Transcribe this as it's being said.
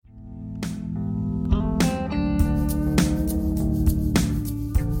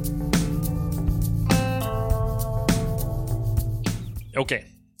Okay.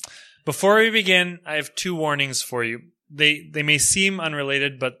 Before we begin, I have two warnings for you. They may seem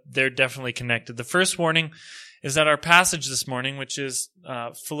unrelated, but they're definitely connected. The first warning is that our passage this morning, which is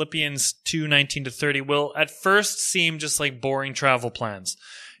Philippians 2:19-30, will at first seem just like boring travel plans.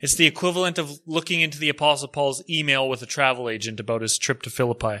 It's the equivalent of looking into the Apostle Paul's email with a travel agent about his trip to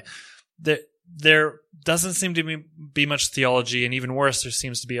Philippi. There doesn't seem to be much theology, and even worse, there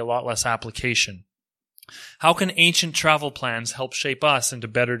seems to be a lot less application. How can ancient travel plans help shape us into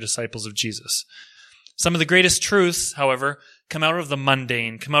better disciples of Jesus? Some of the greatest truths, however, come out of the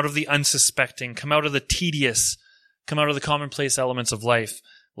mundane, come out of the unsuspecting, come out of the tedious, come out of the commonplace elements of life,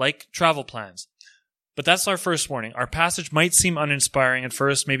 like travel plans. But that's our first warning. Our passage might seem uninspiring at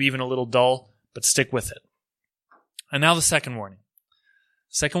first, maybe even a little dull, but stick with it. And now the second warning.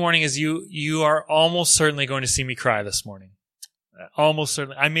 Second warning is you are almost certainly going to see me cry this morning. Almost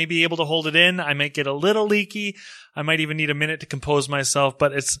certainly. I may be able to hold it in. I might get a little leaky. I might even need a minute to compose myself,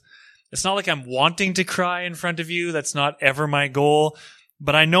 but it's not like I'm wanting to cry in front of you. That's not ever my goal.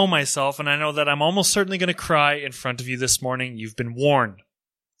 But I know myself, and I know that I'm almost certainly going to cry in front of you this morning. You've been warned.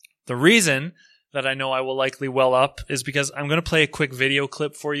 The reason that I know I will likely well up is because I'm going to play a quick video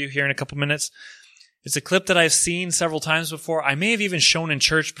clip for you here in a couple minutes. It's a clip that I've seen several times before. I may have even shown in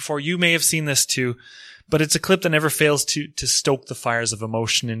church before. You may have seen this too. But it's a clip that never fails to stoke the fires of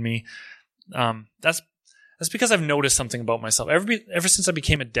emotion in me. That's because I've noticed something about myself. Ever since I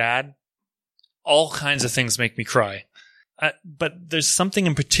became a dad, all kinds of things make me cry. But there's something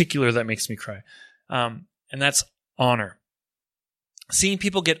in particular that makes me cry. And that's honor. Seeing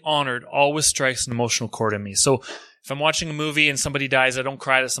people get honored always strikes an emotional chord in me. So if I'm watching a movie and somebody dies, I don't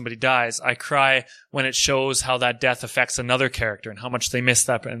cry that somebody dies. I cry when it shows how that death affects another character and how much they miss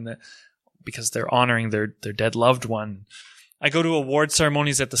that because they're honoring their dead loved one. I go to award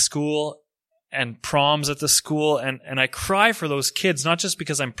ceremonies at the school and proms at the school, and I cry for those kids, not just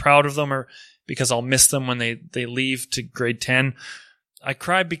because I'm proud of them or because I'll miss them when they leave to grade 10. I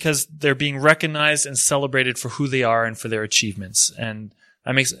cry because they're being recognized and celebrated for who they are and for their achievements. And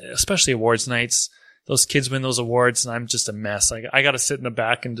that makes, especially awards nights, those kids win those awards and I'm just a mess. I got to sit in the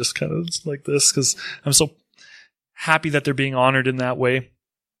back and just kind of like this because I'm so happy that they're being honored in that way.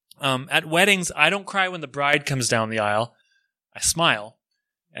 At weddings, I don't cry when the bride comes down the aisle. I smile.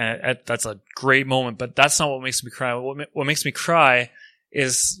 And that's a great moment, but that's not what makes me cry. What makes me cry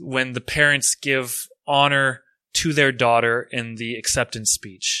is when the parents give honor to their daughter in the acceptance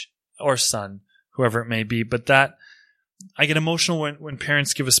speech, or son, whoever it may be. But that, I get emotional when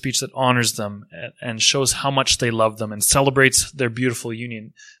parents give a speech that honors them and shows how much they love them and celebrates their beautiful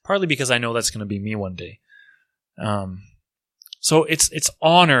union, partly because I know that's going to be me one day. So it's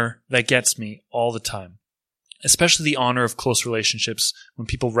honor that gets me all the time, especially the honor of close relationships when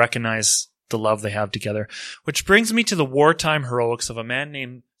people recognize the love they have together. Which brings me to the wartime heroics of a man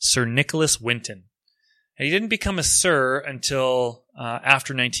named Sir Nicholas Winton. And he didn't become a sir until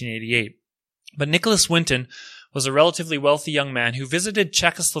after 1988. But Nicholas Winton was a relatively wealthy young man who visited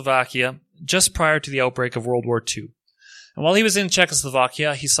Czechoslovakia just prior to the outbreak of World War II. And while he was in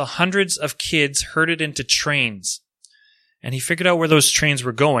Czechoslovakia, he saw hundreds of kids herded into trains. And he figured out where those trains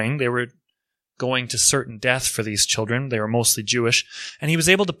were going. They were going to certain death for these children. They were mostly Jewish. And he was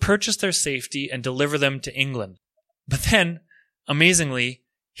able to purchase their safety and deliver them to England. But then, amazingly,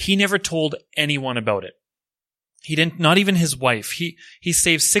 he never told anyone about it. He didn't, not even his wife. He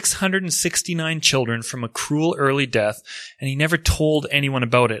saved 669 children from a cruel early death, and he never told anyone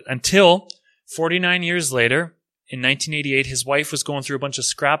about it until 49 years later, in 1988, his wife was going through a bunch of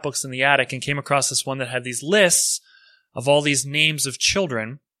scrapbooks in the attic and came across this one that had these lists of all these names of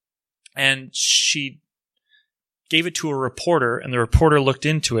children, and she gave it to a reporter, and the reporter looked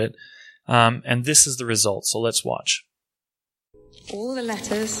into it, and this is the result. So let's watch. All the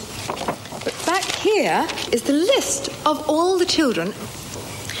letters. But back here is the list of all the children.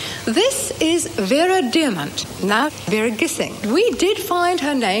 This is Vera Diamant, now Vera Gissing. We did find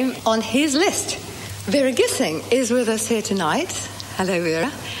her name on his list. Vera Gissing is with us here tonight. Hello,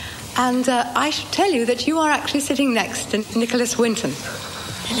 Vera. And I should tell you that you are actually sitting next to Nicholas Winton.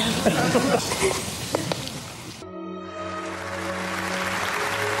 Hello.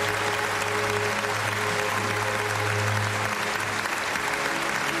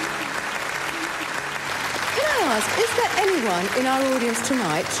 Is there anyone in our audience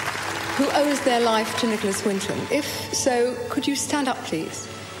tonight who owes their life to Nicholas Winton? If so, could you stand up, please?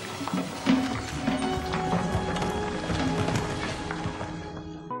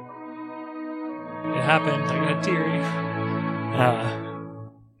 It happened. I got teary.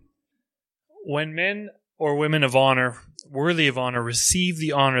 When men or women of honor, worthy of honor, receive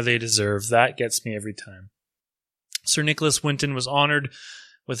the honor they deserve, that gets me every time. Sir Nicholas Winton was honored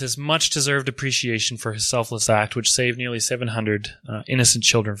with his much-deserved appreciation for his selfless act, which saved nearly 700 innocent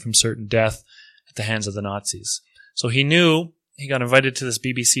children from certain death at the hands of the Nazis. So he knew he got invited to this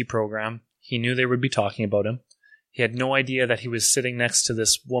BBC program. He knew they would be talking about him. He had no idea that he was sitting next to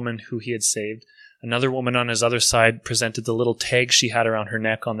this woman who he had saved. Another woman on his other side presented the little tag she had around her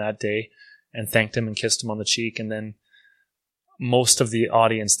neck on that day and thanked him and kissed him on the cheek. And then most of the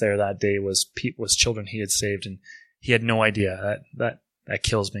audience there that day was children he had saved, and he had no idea. That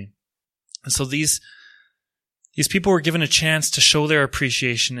kills me. And so these people were given a chance to show their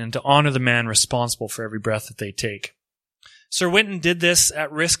appreciation and to honor the man responsible for every breath that they take. Sir Winton did this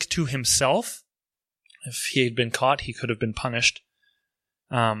at risk to himself. If he had been caught, he could have been punished.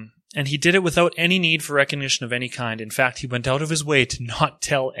 And he did it without any need for recognition of any kind. In fact, he went out of his way to not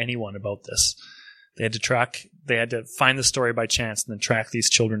tell anyone about this. They had to find the story by chance and then track these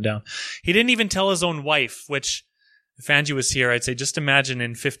children down. He didn't even tell his own wife, which, if Angie was here, I'd say, just imagine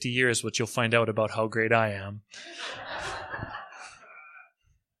in 50 years what you'll find out about how great I am.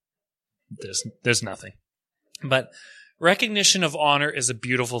 There's nothing. But recognition of honor is a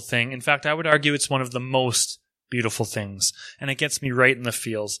beautiful thing. In fact, I would argue it's one of the most beautiful things, and it gets me right in the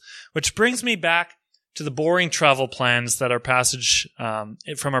feels. Which brings me back to the boring travel plans that our passage,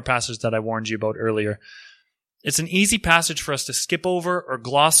 from our passage that I warned you about earlier. It's an easy passage for us to skip over or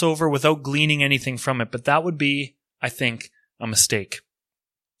gloss over without gleaning anything from it, but that would be, I think, a mistake.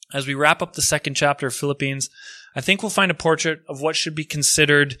 As we wrap up the second chapter of Philippians, I think we'll find a portrait of what should be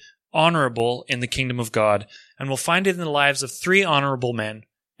considered honorable in the kingdom of God, and we'll find it in the lives of 3 honorable men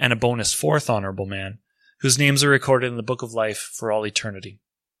and a bonus 4th honorable man, whose names are recorded in the book of life for all eternity.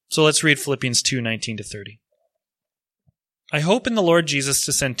 So let's read Philippians 2:19-30. I hope in the Lord Jesus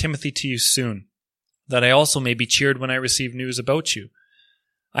to send Timothy to you soon, that I also may be cheered when I receive news about you.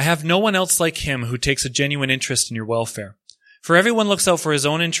 I have no one else like him who takes a genuine interest in your welfare. For everyone looks out for his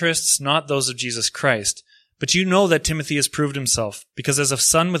own interests, not those of Jesus Christ. But you know that Timothy has proved himself, because as a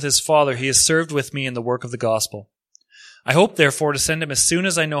son with his father he has served with me in the work of the gospel. I hope, therefore, to send him as soon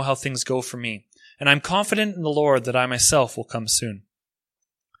as I know how things go for me, and I'm confident in the Lord that I myself will come soon.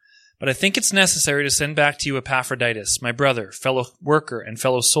 But I think it's necessary to send back to you Epaphroditus, my brother, fellow worker, and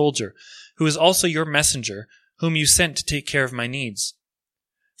fellow soldier, who is also your messenger, whom you sent to take care of my needs.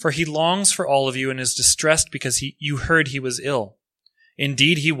 For he longs for all of you and is distressed because you heard he was ill.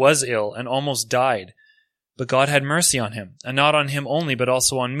 Indeed, he was ill and almost died. But God had mercy on him, and not on him only, but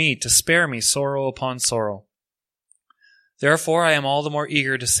also on me, to spare me sorrow upon sorrow. Therefore I am all the more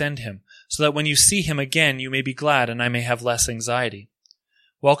eager to send him, so that when you see him again you may be glad and I may have less anxiety.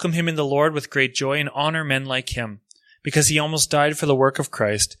 Welcome him in the Lord with great joy and honor men like him, because he almost died for the work of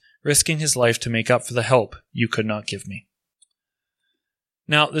Christ, risking his life to make up for the help you could not give me.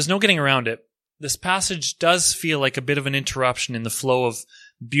 Now, there's no getting around it. This passage does feel like a bit of an interruption in the flow of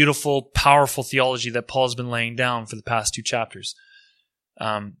beautiful, powerful theology that Paul's been laying down for the past 2 chapters.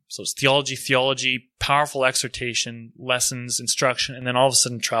 So it's theology, powerful exhortation, lessons, instruction, and then all of a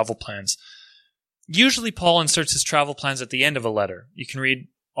sudden travel plans. Usually Paul inserts his travel plans at the end of a letter. You can read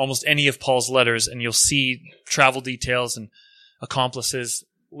almost any of Paul's letters and you'll see travel details and accomplices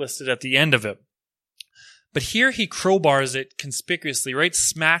listed at the end of it. But here he crowbars it conspicuously, right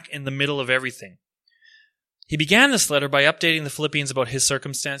smack in the middle of everything. He began this letter by updating the Philippians about his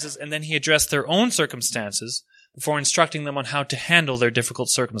circumstances, and then he addressed their own circumstances before instructing them on how to handle their difficult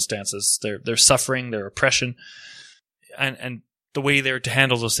circumstances, their suffering, their oppression, and the way they're to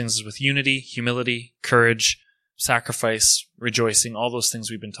handle those things is with unity, humility, courage, sacrifice, rejoicing, all those things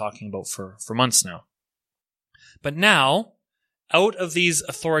we've been talking about for months now. But now, out of these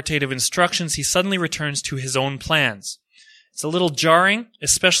authoritative instructions, he suddenly returns to his own plans. It's a little jarring,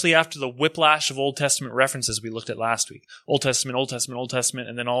 especially after the whiplash of Old Testament references we looked at last week. Old Testament, Old Testament, Old Testament,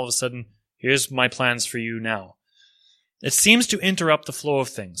 and then all of a sudden, here's my plans for you now. It seems to interrupt the flow of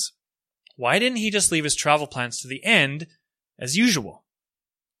things. Why didn't he just leave his travel plans to the end as usual?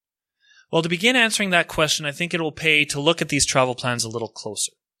 Well, to begin answering that question, I think it will pay to look at these travel plans a little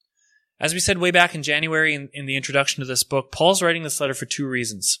closer. As we said way back in January in the introduction to this book, Paul's writing this letter for 2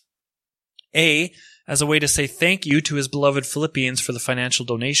 reasons. A, as a way to say thank you to his beloved Philippians for the financial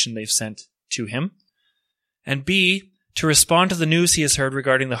donation they've sent to him. And B, to respond to the news he has heard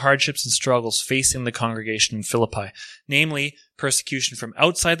regarding the hardships and struggles facing the congregation in Philippi, namely persecution from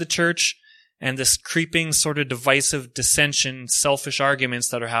outside the church and this creeping sort of divisive dissension, selfish arguments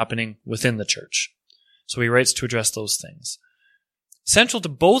that are happening within the church. So he writes to address those things. Central to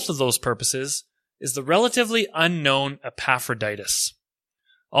both of those purposes is the relatively unknown Epaphroditus.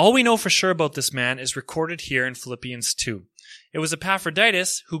 All we know for sure about this man is recorded here in Philippians 2. It was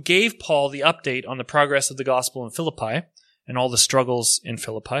Epaphroditus who gave Paul the update on the progress of the gospel in Philippi and all the struggles in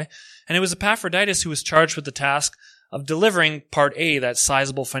Philippi. And it was Epaphroditus who was charged with the task of delivering part A, that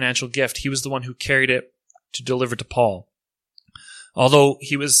sizable financial gift. He was the one who carried it to deliver to Paul. Although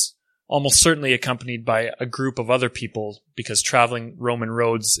he was almost certainly accompanied by a group of other people, because traveling Roman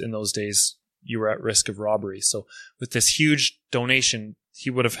roads in those days, you were at risk of robbery. So with this huge donation, he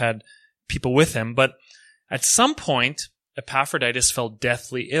would have had people with him. But at some point, Epaphroditus fell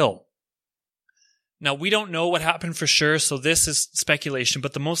deathly ill. Now, we don't know what happened for sure, so this is speculation,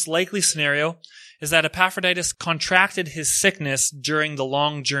 but the most likely scenario is that Epaphroditus contracted his sickness during the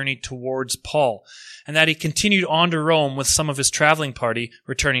long journey towards Paul, and that he continued on to Rome with some of his traveling party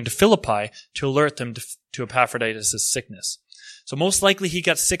returning to Philippi to alert them to Epaphroditus' sickness. So most likely he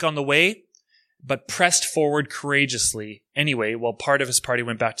got sick on the way, but pressed forward courageously anyway, while part of his party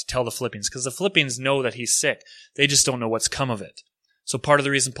went back to tell the Philippians, because the Philippians know that he's sick. They just don't know what's come of it. So part of the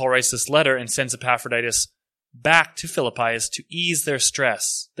reason Paul writes this letter and sends Epaphroditus back to Philippi is to ease their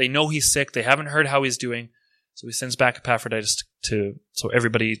stress. They know he's sick. They haven't heard how he's doing. So he sends back Epaphroditus so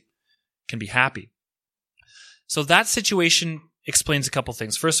everybody can be happy. So that situation explains a couple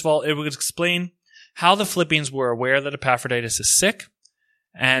things. First of all, it would explain how the Philippians were aware that Epaphroditus is sick.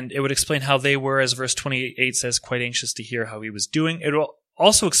 And it would explain how they were, as verse 28 says, quite anxious to hear how he was doing. It will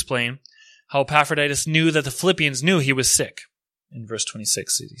also explain how Epaphroditus knew that the Philippians knew he was sick. In verse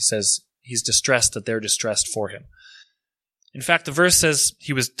 26, he says he's distressed that they're distressed for him. In fact, the verse says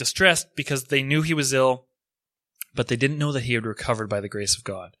he was distressed because they knew he was ill, but they didn't know that he had recovered by the grace of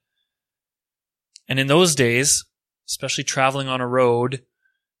God. And in those days, especially traveling on a road,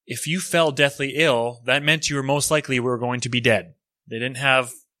 if you fell deathly ill, that meant you were most likely were going to be dead. They didn't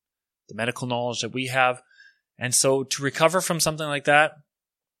have the medical knowledge that we have. And so to recover from something like that,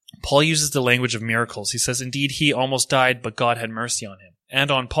 Paul uses the language of miracles. He says, indeed, he almost died, but God had mercy on him and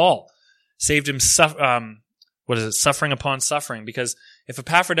on Paul, saved him, suffering upon suffering. Because if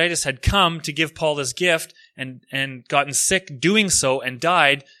Epaphroditus had come to give Paul this gift and gotten sick doing so and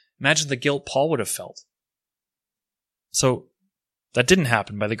died, imagine the guilt Paul would have felt. So that didn't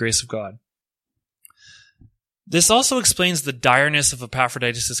happen by the grace of God. This also explains the direness of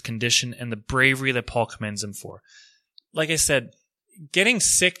Epaphroditus' condition and the bravery that Paul commends him for. Like I said, getting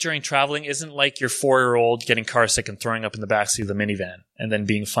sick during traveling isn't like your 4-year-old getting car sick and throwing up in the backseat of the minivan and then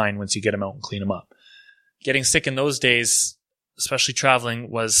being fine once you get him out and clean him up. Getting sick in those days, especially traveling,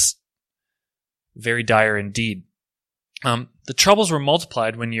 was very dire indeed. The troubles were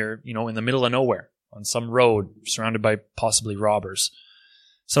multiplied when you're, in the middle of nowhere on some road surrounded by possibly robbers.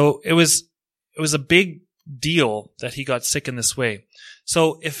 So it was a big deal that he got sick in this way.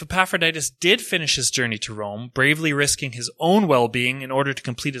 So if Epaphroditus did finish his journey to Rome, bravely risking his own well-being in order to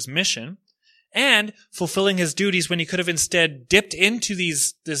complete his mission, and fulfilling his duties when he could have instead dipped into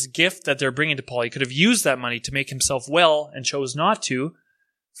this gift that they're bringing to Paul, he could have used that money to make himself well and chose not to,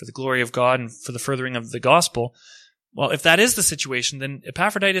 for the glory of God and for the furthering of the gospel. Well, if that is the situation, then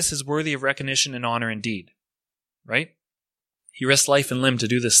Epaphroditus is worthy of recognition and honor indeed, right? He risked life and limb to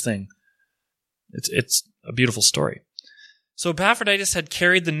do this thing. It's a beautiful story. So Epaphroditus had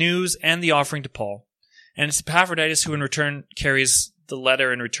carried the news and the offering to Paul, and it's Epaphroditus who in return carries the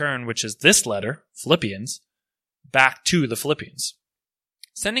letter in return, which is this letter, Philippians, back to the Philippians.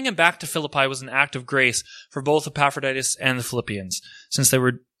 Sending him back to Philippi was an act of grace for both Epaphroditus and the Philippians, since they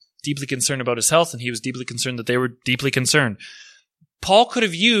were deeply concerned about his health and he was deeply concerned that they were deeply concerned. Paul could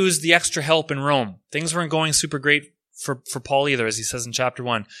have used the extra help in Rome. Things weren't going super great for Paul either, as he says in chapter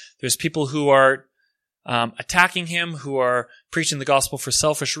 1. There's people who are attacking him, who are preaching the gospel for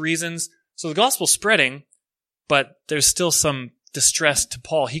selfish reasons. So the gospel's spreading, but there's still some distress to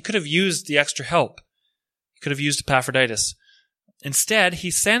Paul. He could have used the extra help. He could have used Epaphroditus. Instead,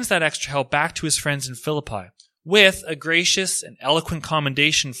 he sends that extra help back to his friends in Philippi with a gracious and eloquent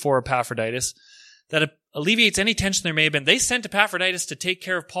commendation for Epaphroditus that alleviates any tension there may have been. They sent Epaphroditus to take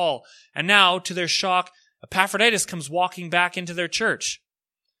care of Paul, and now, to their shock, Epaphroditus comes walking back into their church.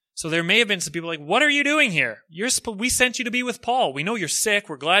 So there may have been some people like, what are you doing here? We sent you to be with Paul. We know you're sick.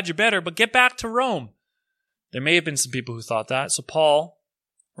 We're glad you're better, but get back to Rome. There may have been some people who thought that. So Paul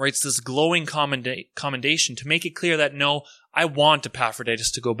writes this glowing commendation to make it clear that no, I want Epaphroditus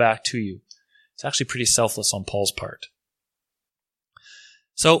to go back to you. It's actually pretty selfless on Paul's part.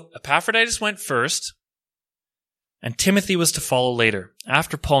 So Epaphroditus went first, and Timothy was to follow later,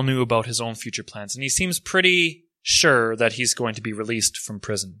 after Paul knew about his own future plans. And he seems pretty sure that he's going to be released from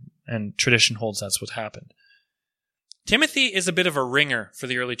prison, and tradition holds that's what happened. Timothy is a bit of a ringer for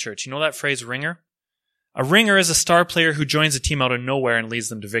the early church. You know that phrase, ringer? A ringer is a star player who joins a team out of nowhere and leads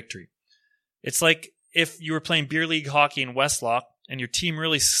them to victory. It's like if you were playing beer league hockey in Westlock and your team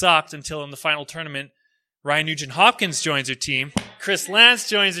really sucked until in the final tournament, Ryan Nugent-Hopkins joins your team. Chris Lance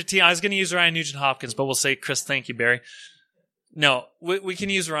joins your team. I was going to use Ryan Nugent-Hopkins, but we'll say, Chris, thank you, Barry. No, we can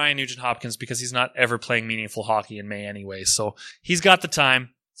use Ryan Nugent-Hopkins because he's not ever playing meaningful hockey in May anyway. So he's got the time.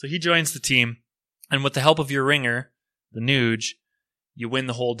 So he joins the team. And with the help of your ringer, the Nuge, you win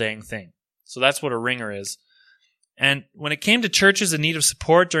the whole dang thing. So that's what a ringer is. And when it came to churches in need of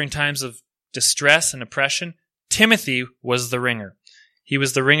support during times of distress and oppression, Timothy was the ringer. He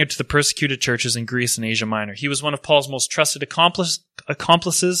was the ringer to the persecuted churches in Greece and Asia Minor. He was one of Paul's most trusted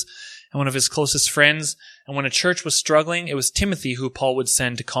accomplices and one of his closest friends. And when a church was struggling, it was Timothy who Paul would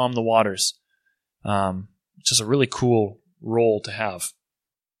send to calm the waters. Which is a really cool role to have.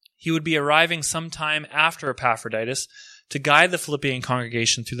 He would be arriving sometime after Epaphroditus to guide the Philippian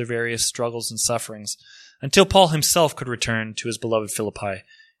congregation through their various struggles and sufferings until Paul himself could return to his beloved Philippi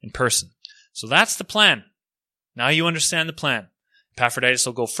in person. So that's the plan. Now you understand the plan. Epaphroditus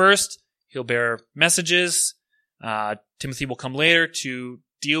will go first. He'll bear messages. Timothy will come later to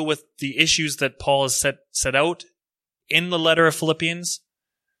deal with the issues that Paul has set out in the letter of Philippians.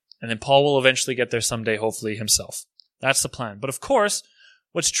 And then Paul will eventually get there someday, hopefully himself. That's the plan. But of course,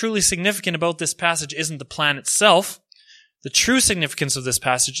 what's truly significant about this passage isn't the plan itself. The true significance of this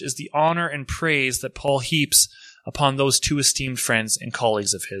passage is the honor and praise that Paul heaps upon those two esteemed friends and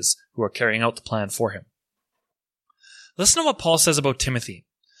colleagues of his who are carrying out the plan for him. Listen to what Paul says about Timothy.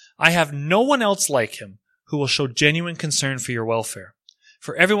 I have no one else like him who will show genuine concern for your welfare.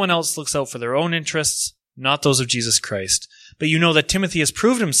 For everyone else looks out for their own interests, not those of Jesus Christ. But you know that Timothy has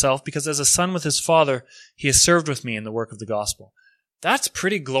proved himself because as a son with his father, he has served with me in the work of the gospel. That's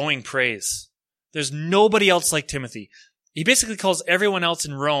pretty glowing praise. There's nobody else like Timothy. He basically calls everyone else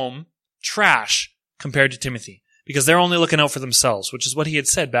in Rome trash compared to Timothy because they're only looking out for themselves, which is what he had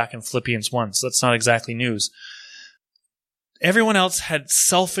said back in Philippians 1, so that's not exactly news. Everyone else had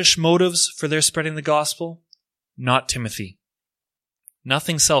selfish motives for their spreading the gospel, not Timothy.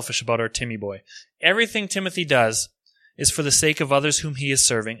 Nothing selfish about our Timmy boy. Everything Timothy does is for the sake of others whom he is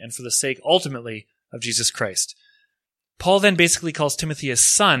serving and for the sake, ultimately, of Jesus Christ. Paul then basically calls Timothy his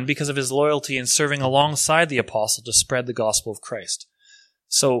son because of his loyalty in serving alongside the apostle to spread the gospel of Christ.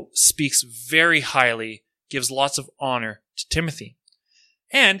 So speaks very highly, gives lots of honor to Timothy.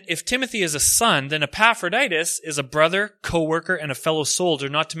 And if Timothy is a son, then Epaphroditus is a brother, co-worker, and a fellow soldier,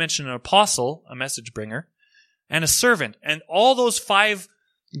 not to mention an apostle, a message bringer, and a servant. And all those 5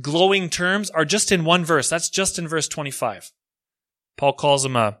 glowing terms are just in one verse. That's just in verse 25. Paul calls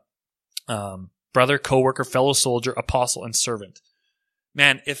him a brother, co-worker, fellow soldier, apostle, and servant.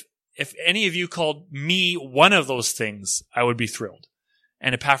 Man, if any of you called me one of those things, I would be thrilled.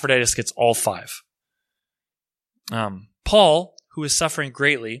 And Epaphroditus gets all 5. Paul, who is suffering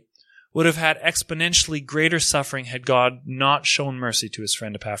greatly, would have had exponentially greater suffering had God not shown mercy to his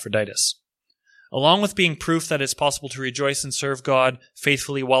friend Epaphroditus. Along with being proof that it's possible to rejoice and serve God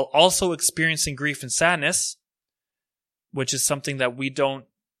faithfully while also experiencing grief and sadness, which is something that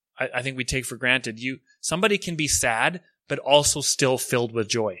I think we take for granted. Somebody can be sad, but also still filled with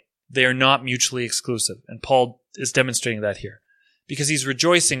joy. They are not mutually exclusive. And Paul is demonstrating that here. Because he's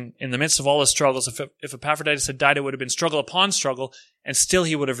rejoicing in the midst of all his struggles. If Epaphroditus had died, it would have been struggle upon struggle, and still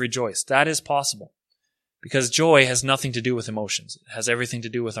he would have rejoiced. That is possible. Because joy has nothing to do with emotions. It has everything to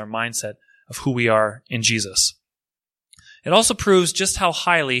do with our mindset of who we are in Jesus. It also proves just how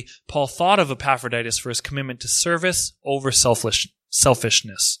highly Paul thought of Epaphroditus for his commitment to service over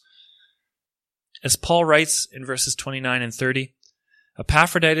selfishness. As Paul writes in verses 29 and 30,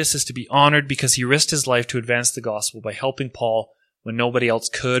 Epaphroditus is to be honored because he risked his life to advance the gospel by helping Paul when nobody else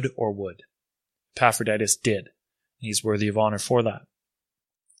could or would. Epaphroditus did, and he's worthy of honor for that.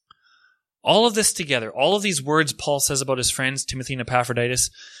 All of this together, all of these words Paul says about his friends, Timothy and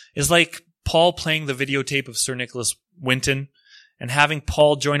Epaphroditus, is like Paul playing the videotape of Sir Nicholas Winton and having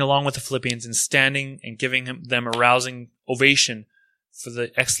Paul join along with the Philippians in standing and giving them a rousing ovation for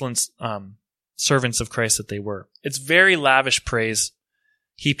the excellent servants of Christ that they were. It's very lavish praise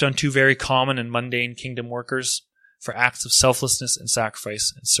heaped on 2 very common and mundane kingdom workers for acts of selflessness and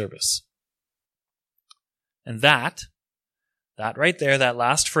sacrifice and service. And that right there, that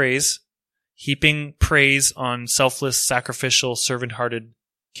last phrase, heaping praise on selfless, sacrificial, servant-hearted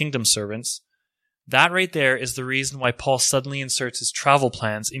kingdom servants, that right there is the reason why Paul suddenly inserts his travel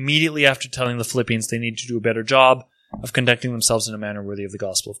plans immediately after telling the Philippians they need to do a better job of conducting themselves in a manner worthy of the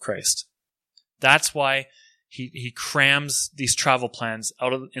gospel of Christ. That's why he crams these travel plans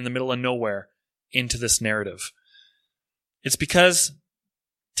out in the middle of nowhere into this narrative. It's because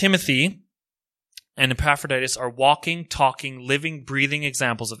Timothy and Epaphroditus are walking, talking, living, breathing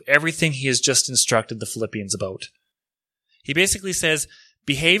examples of everything he has just instructed the Philippians about. He basically says,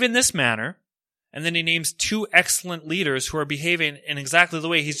 behave in this manner, and then he names two excellent leaders who are behaving in exactly the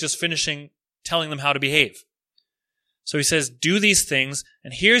way he's just finishing telling them how to behave. So he says, do these things,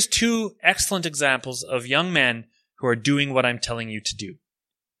 and here's two excellent examples of young men who are doing what I'm telling you to do.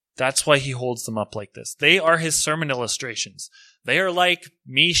 That's why he holds them up like this. They are his sermon illustrations. They are like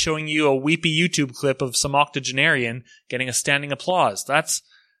me showing you a weepy YouTube clip of some octogenarian getting a standing applause. That's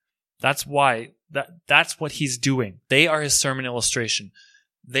what he's doing. They are his sermon illustration.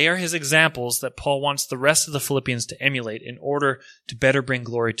 They are his examples that Paul wants the rest of the Philippians to emulate in order to better bring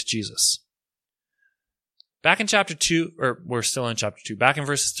glory to Jesus. Back in chapter 2, or we're still in chapter 2, back in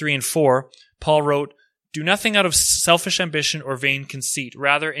verses 3 and 4, Paul wrote, do nothing out of selfish ambition or vain conceit.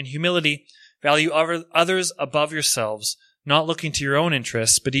 Rather, in humility, value others above yourselves, not looking to your own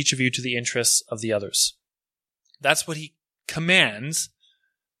interests, but each of you to the interests of the others. That's what he commands.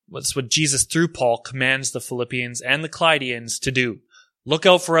 That's what Jesus, through Paul, commands the Philippians and the Clydians to do. Look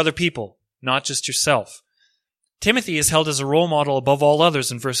out for other people, not just yourself. Timothy is held as a role model above all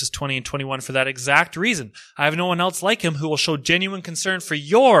others in verses 20 and 21 for that exact reason. I have no one else like him who will show genuine concern for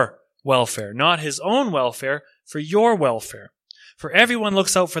your welfare, not his own welfare, for your welfare. For everyone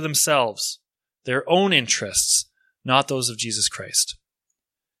looks out for themselves, their own interests, not those of Jesus Christ.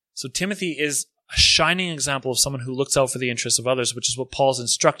 So Timothy is a shining example of someone who looks out for the interests of others, which is what Paul's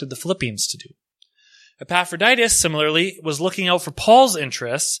instructed the Philippians to do. Epaphroditus, similarly, was looking out for Paul's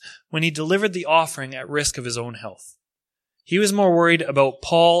interests when he delivered the offering at risk of his own health. He was more worried about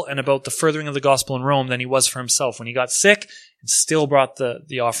Paul and about the furthering of the gospel in Rome than he was for himself when he got sick and still brought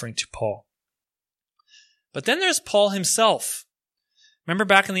the offering to Paul. But then there's Paul himself. Remember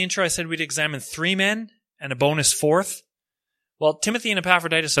back in the intro I said we'd examine 3 men and a bonus 4th? Well, Timothy and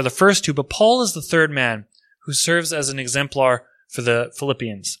Epaphroditus are the first 2, but Paul is the 3rd man who serves as an exemplar for the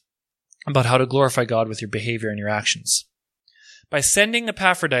Philippians about how to glorify God with your behavior and your actions. By sending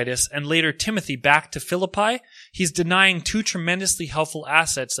Epaphroditus and later Timothy back to Philippi, he's denying 2 tremendously helpful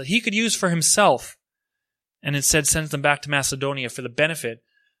assets that he could use for himself, and instead sends them back to Macedonia for the benefit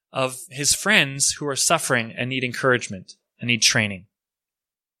of his friends who are suffering and need encouragement and need training.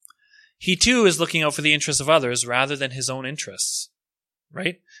 He too is looking out for the interests of others rather than his own interests,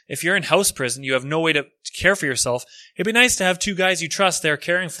 right? If you're in house prison, you have no way to care for yourself. It'd be nice to have 2 guys you trust there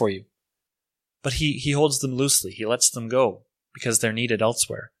caring for you. But he holds them loosely. He lets them go because they're needed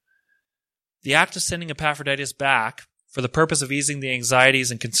elsewhere. The act of sending Epaphroditus back for the purpose of easing the anxieties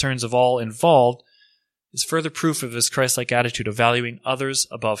and concerns of all involved is further proof of his Christ-like attitude of valuing others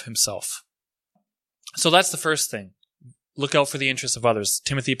above himself. So that's the first thing. Look out for the interests of others.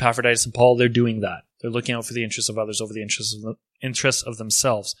 Timothy, Epaphroditus, and Paul, they're doing that. They're looking out for the interests of others over the interests of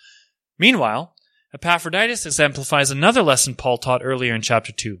themselves. Meanwhile, Epaphroditus exemplifies another lesson Paul taught earlier in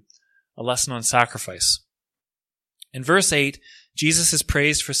chapter 2, a lesson on sacrifice. In verse 8, Jesus is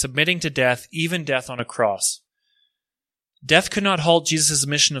praised for submitting to death, even death on a cross. Death could not halt Jesus'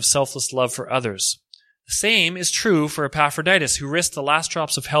 mission of selfless love for others. The same is true for Epaphroditus, who risked the last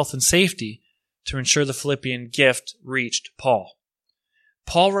drops of health and safety to ensure the Philippian gift reached Paul.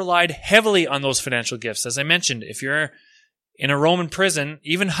 Paul relied heavily on those financial gifts. As I mentioned, if you're in a Roman prison,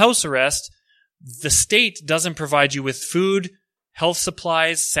 even house arrest, the state doesn't provide you with food, health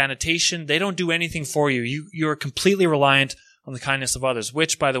supplies, sanitation. They don't do anything for you. You are completely reliant on the kindness of others,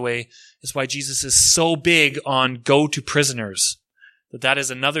 which, by the way, is why Jesus is so big on go to prisoners. That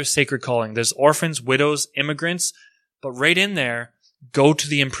is another sacred calling. There's orphans, widows, immigrants, but right in there, go to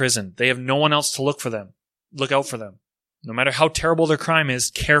the imprisoned. They have no one else to look out for them. No matter how terrible their crime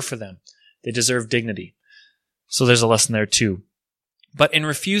is, care for them. They deserve dignity. So there's a lesson there too. But in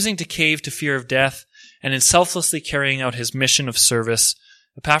refusing to cave to fear of death and in selflessly carrying out his mission of service,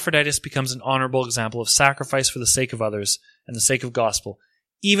 Epaphroditus becomes an honorable example of sacrifice for the sake of others and the sake of gospel,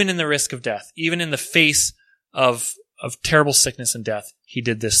 even in the risk of death, even in the face of terrible sickness and death. He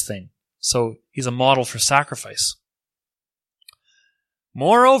did this thing. So he's a model for sacrifice.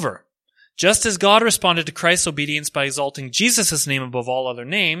 Moreover, just as God responded to Christ's obedience by exalting Jesus' name above all other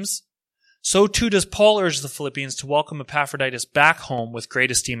names, so too does Paul urge the Philippians to welcome Epaphroditus back home with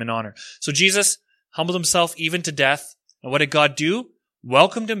great esteem and honor. So Jesus humbled himself even to death. And what did God do?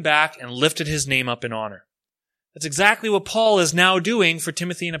 Welcomed him back and lifted his name up in honor. That's exactly what Paul is now doing for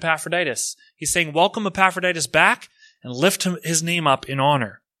Timothy and Epaphroditus. He's saying, welcome Epaphroditus back and lift his name up in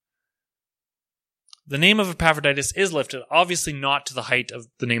honor. The name of Epaphroditus is lifted, obviously not to the height of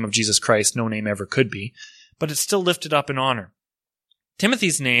the name of Jesus Christ. No name ever could be, but it's still lifted up in honor.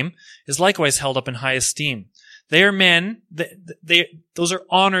 Timothy's name is likewise held up in high esteem. They are men, those are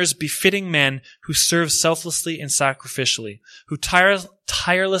honors befitting men who serve selflessly and sacrificially, who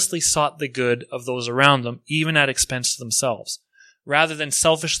tirelessly sought the good of those around them, even at expense to themselves, rather than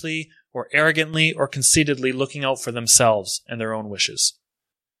selfishly or arrogantly or conceitedly looking out for themselves and their own wishes.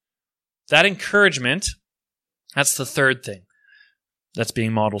 That encouragement, that's the third thing that's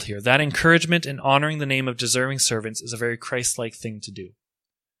being modeled here. That encouragement in honoring the name of deserving servants is a very Christ-like thing to do.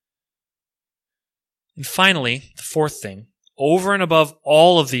 And finally, the fourth thing, over and above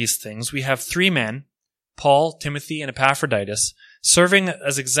all of these things, we have three men, Paul, Timothy, and Epaphroditus, serving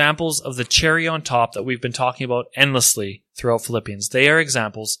as examples of the cherry on top that we've been talking about endlessly throughout Philippians. They are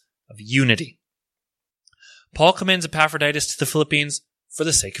examples of unity. Paul commends Epaphroditus to the Philippians for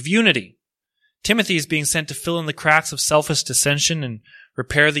the sake of unity. Timothy is being sent to fill in the cracks of selfish dissension and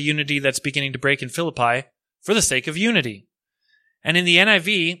repair the unity that's beginning to break in Philippi for the sake of unity. And in the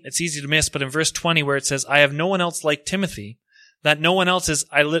NIV, it's easy to miss, but in verse 20 where it says, I have no one else like Timothy, that no one else is,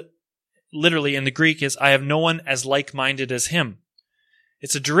 literally in the Greek is, I have no one as like-minded as him.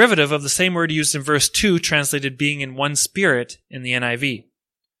 It's a derivative of the same word used in verse 2, translated being in one spirit in the NIV.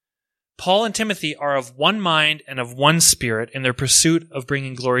 Paul and Timothy are of one mind and of one spirit in their pursuit of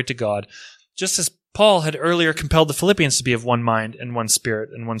bringing glory to God, just as Paul had earlier compelled the Philippians to be of one mind and one spirit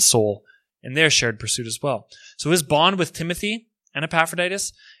and one soul in their shared pursuit as well. So his bond with Timothy and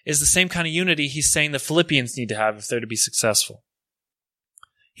Epaphroditus is the same kind of unity he's saying the Philippians need to have if they're to be successful.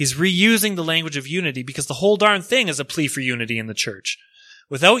 He's reusing the language of unity because the whole darn thing is a plea for unity in the church.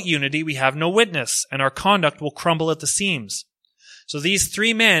 Without unity, we have no witness, and our conduct will crumble at the seams. So these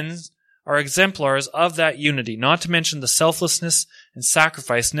three men are exemplars of that unity, not to mention the selflessness and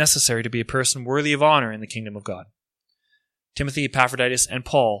sacrifice necessary to be a person worthy of honor in the kingdom of God. Timothy, Epaphroditus, and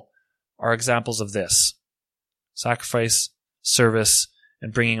Paul are examples of this. Sacrifice, service,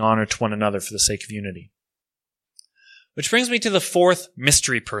 and bringing honor to one another for the sake of unity. Which brings me to the fourth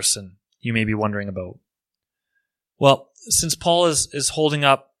mystery person you may be wondering about. Well, since Paul is holding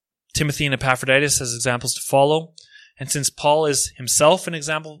up Timothy and Epaphroditus as examples to follow, and since Paul is himself an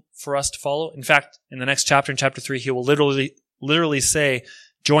example for us to follow, in fact, in the next chapter, in chapter 3, he will literally say,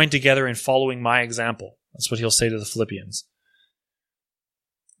 join together in following my example. That's what he'll say to the Philippians.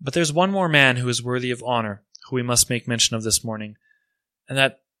 But there's one more man who is worthy of honor, who we must make mention of this morning, and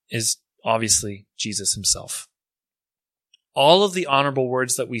that is obviously Jesus himself. All of the honorable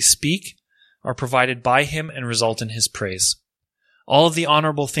words that we speak are provided by him and result in his praise. All of the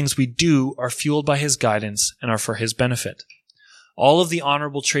honorable things we do are fueled by his guidance and are for his benefit. All of the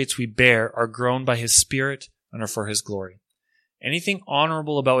honorable traits we bear are grown by his Spirit and are for his glory. Anything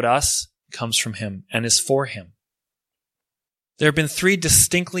honorable about us comes from him and is for him. There have been three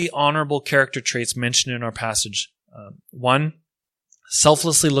distinctly honorable character traits mentioned in our passage. One,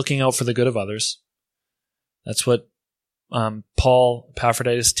 selflessly looking out for the good of others. That's what Paul,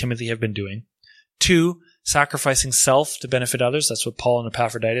 Epaphroditus, Timothy have been doing. Two, sacrificing self to benefit others. That's what Paul and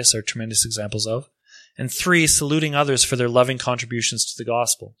Epaphroditus are tremendous examples of. And three, saluting others for their loving contributions to the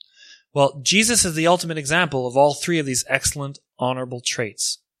gospel. Well, Jesus is the ultimate example of all three of these excellent, honorable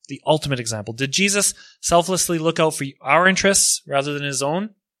traits. The ultimate example. Did Jesus selflessly look out for our interests rather than his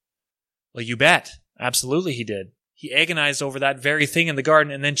own? Well, you bet. Absolutely he did. He agonized over that very thing in the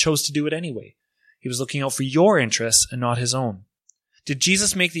garden and then chose to do it anyway. He was looking out for your interests and not his own. Did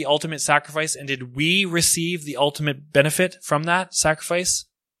Jesus make the ultimate sacrifice, and did we receive the ultimate benefit from that sacrifice?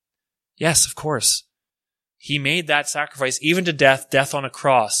 Yes, of course. He made that sacrifice, even to death on a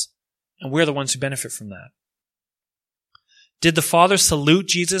cross, and we're the ones who benefit from that. Did the Father salute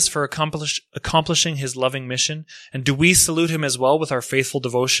Jesus for accomplishing his loving mission, and do we salute him as well with our faithful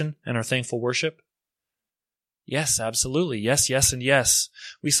devotion and our thankful worship? Yes, absolutely. Yes, yes, and yes.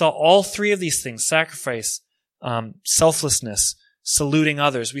 We saw all three of these things, sacrifice, selflessness, saluting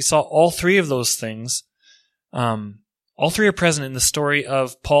others. We saw all three of those things. All three are present in the story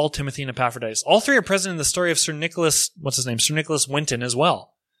of Paul, Timothy, and Epaphroditus. All three are present in the story of Sir Nicholas Winton as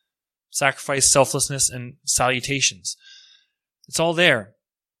well. Sacrifice, selflessness, and salutations. It's all there.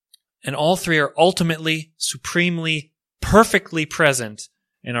 And all three are ultimately, supremely, perfectly present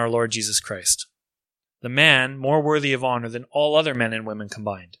in our Lord Jesus Christ. The man more worthy of honor than all other men and women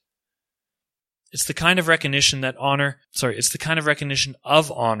combined. It's the kind of recognition of honor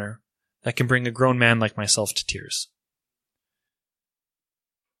that can bring a grown man like myself to tears.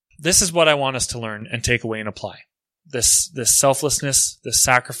 This is what I want us to learn and take away and apply. This selflessness, this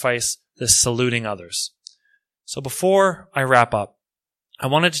sacrifice, this saluting others. So before I wrap up, I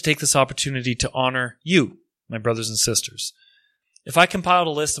wanted to take this opportunity to honor you, my brothers and sisters. If I compiled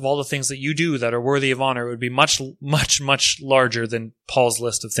a list of all the things that you do that are worthy of honor, it would be much, much, much larger than Paul's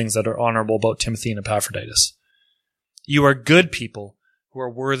list of things that are honorable about Timothy and Epaphroditus. You are good people who are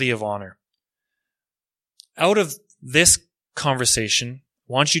worthy of honor. Out of this conversation,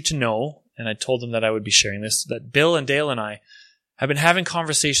 I want you to know, and I told them that I would be sharing this, that Bill and Dale and I have been having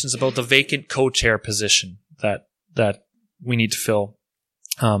conversations about the vacant co-chair position that we need to fill.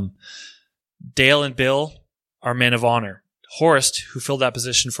 Dale and Bill are men of honor. Horst, who filled that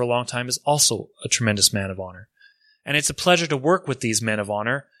position for a long time, is also a tremendous man of honor. And it's a pleasure to work with these men of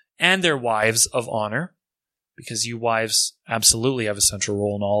honor and their wives of honor, because you wives absolutely have a central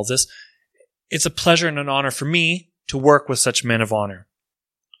role in all of this. It's a pleasure and an honor for me to work with such men of honor.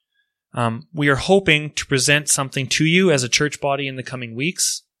 We are hoping to present something to you as a church body in the coming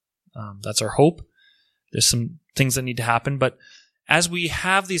weeks. That's our hope. There's some things that need to happen, but as we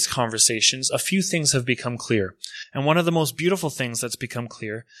have these conversations, a few things have become clear. And one of the most beautiful things that's become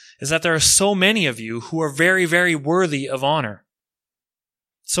clear is that there are so many of you who are very, very worthy of honor.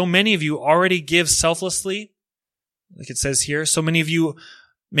 So many of you already give selflessly, like it says here. So many of you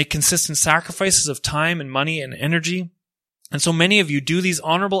make consistent sacrifices of time and money and energy. And so many of you do these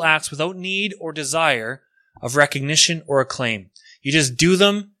honorable acts without need or desire of recognition or acclaim. You just do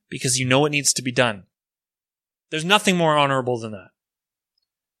them because you know it needs to be done. There's nothing more honorable than that,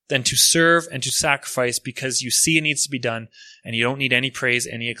 than to serve and to sacrifice because you see it needs to be done and you don't need any praise,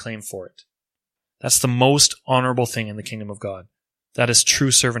 any acclaim for it. That's the most honorable thing in the kingdom of God. That is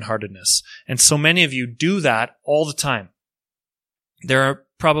true servant-heartedness. And so many of you do that all the time. There are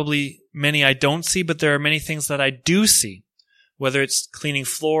probably many I don't see, but there are many things that I do see, whether it's cleaning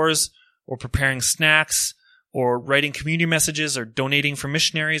floors or preparing snacks or writing community messages or donating for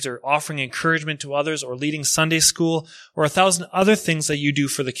missionaries or offering encouragement to others or leading Sunday school or 1,000 other things that you do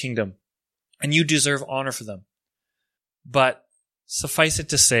for the kingdom. And you deserve honor for them. But suffice it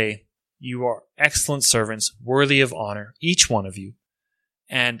to say, you are excellent servants, worthy of honor, each one of you.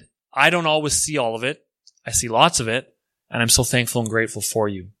 And I don't always see all of it. I see lots of it, and I'm so thankful and grateful for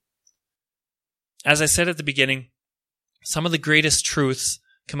you. As I said at the beginning, some of the greatest truths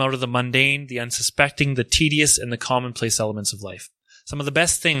come out of the mundane, the unsuspecting, the tedious, and the commonplace elements of life. Some of the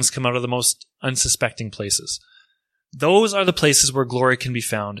best things come out of the most unsuspecting places. Those are the places where glory can be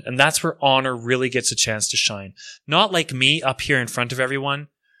found, and that's where honor really gets a chance to shine. Not like me up here in front of everyone.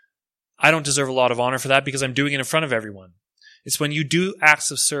 I don't deserve a lot of honor for that because I'm doing it in front of everyone. It's when you do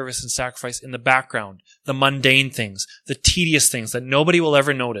acts of service and sacrifice in the background, the mundane things, the tedious things that nobody will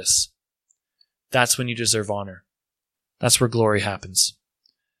ever notice. That's when you deserve honor. That's where glory happens.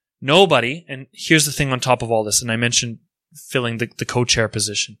 Nobody, and here's the thing on top of all this, and I mentioned filling the co-chair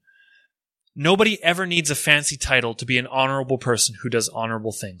position. Nobody ever needs a fancy title to be an honorable person who does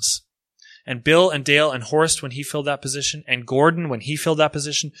honorable things. And Bill and Dale and Horst, when he filled that position, and Gordon, when he filled that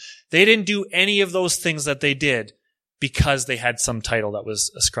position, they didn't do any of those things that they did because they had some title that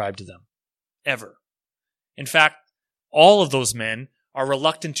was ascribed to them. Ever. In fact, all of those men are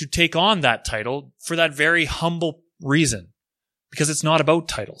reluctant to take on that title for that very humble reason. Because it's not about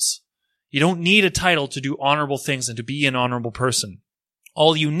titles. You don't need a title to do honorable things and to be an honorable person.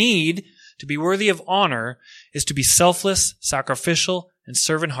 All you need to be worthy of honor is to be selfless, sacrificial, and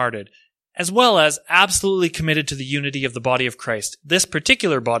servant-hearted, as well as absolutely committed to the unity of the body of Christ. This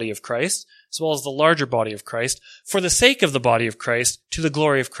particular body of Christ, as well as the larger body of Christ, for the sake of the body of Christ, to the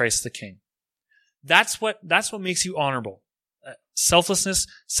glory of Christ the King. That's what makes you honorable. Selflessness,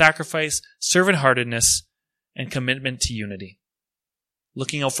 sacrifice, servant-heartedness, and commitment to unity.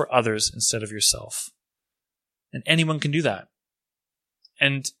 Looking out for others instead of yourself. And anyone can do that.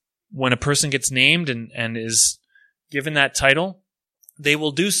 And when a person gets named and is given that title, they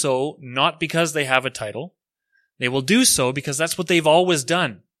will do so not because they have a title. They will do so because that's what they've always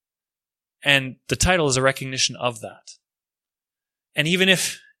done. And the title is a recognition of that. And even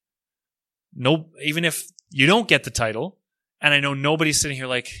if you don't get the title, and I know nobody's sitting here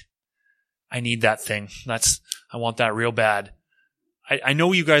like, I need that thing. I want that real bad. I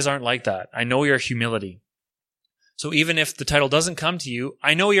know you guys aren't like that. I know your humility. So even if the title doesn't come to you,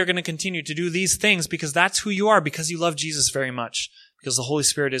 I know you're going to continue to do these things because that's who you are, because you love Jesus very much, because the Holy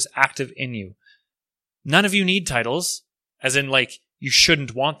Spirit is active in you. None of you need titles, as in like you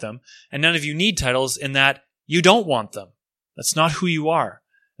shouldn't want them, and none of you need titles in that you don't want them. That's not who you are.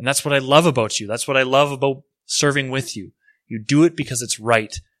 And that's what I love about you. That's what I love about serving with you. You do it because it's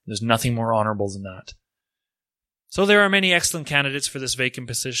right. There's nothing more honorable than that. So there are many excellent candidates for this vacant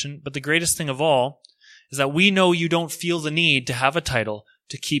position, but the greatest thing of all is that we know you don't feel the need to have a title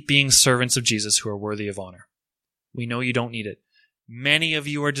to keep being servants of Jesus who are worthy of honor. We know you don't need it. Many of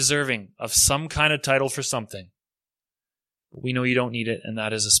you are deserving of some kind of title for something. But we know you don't need it, and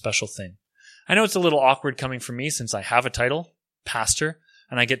that is a special thing. I know it's a little awkward coming from me since I have a title, pastor,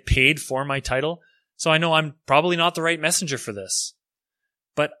 and I get paid for my title. So I know I'm probably not the right messenger for this.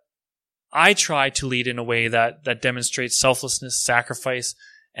 But I try to lead in a way that demonstrates selflessness, sacrifice,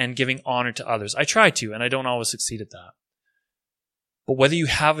 and giving honor to others. I try to, and I don't always succeed at that. But whether you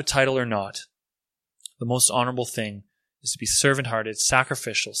have a title or not, the most honorable thing is to be servant-hearted,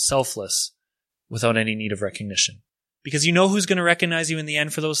 sacrificial, selfless, without any need of recognition. Because you know who's going to recognize you in the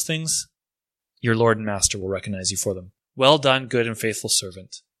end for those things? Your Lord and Master will recognize you for them. Well done, good and faithful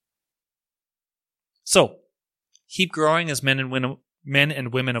servant. So, keep growing as men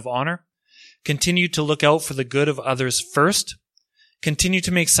and women of honor. Continue to look out for the good of others first. Continue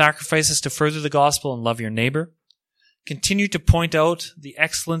to make sacrifices to further the gospel and love your neighbor. Continue to point out the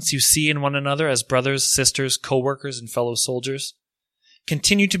excellence you see in one another as brothers, sisters, co-workers, and fellow soldiers.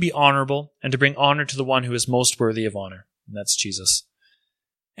 Continue to be honorable and to bring honor to the one who is most worthy of honor, and that's Jesus.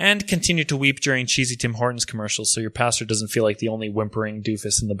 And continue to weep during cheesy Tim Hortons commercials so your pastor doesn't feel like the only whimpering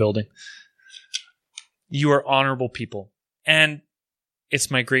doofus in the building. You are honorable people, and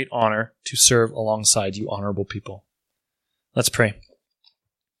it's my great honor to serve alongside you honorable people. Let's pray.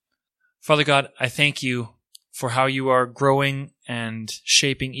 Father God, I thank you for how you are growing and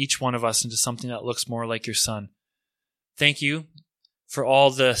shaping each one of us into something that looks more like your Son. Thank you for all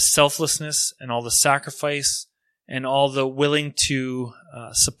the selflessness and all the sacrifice and all the willing to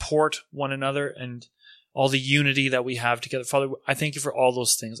support one another and all the unity that we have together. Father, I thank you for all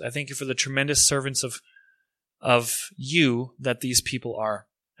those things. I thank you for the tremendous servants of you that these people are.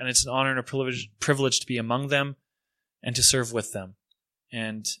 And it's an honor and a privilege to be among them and to serve with them.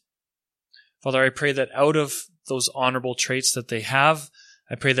 And Father, I pray that out of those honorable traits that they have,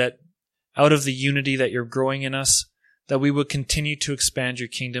 I pray that out of the unity that you're growing in us, that we would continue to expand your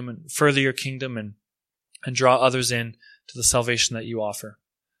kingdom and further your kingdom and draw others in to the salvation that you offer.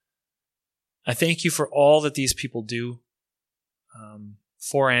 I thank you for all that these people do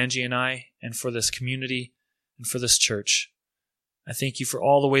for Angie and I and for this community and for this church. I thank you for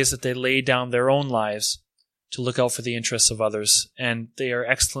all the ways that they lay down their own lives to look out for the interests of others, and they are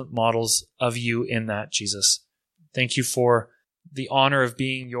excellent models of you in that, Jesus. Thank you for the honor of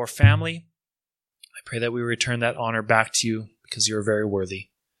being your family. I pray that we return that honor back to you because you are very worthy.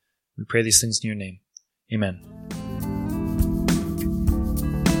 We pray these things in your name. Amen.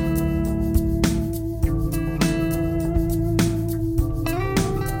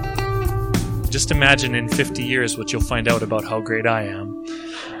 Just imagine in 50 years what you'll find out about how great I am.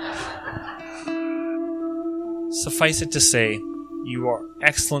 Suffice it to say, you are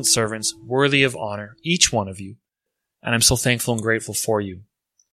excellent servants, worthy of honor, each one of you, and I'm so thankful and grateful for you.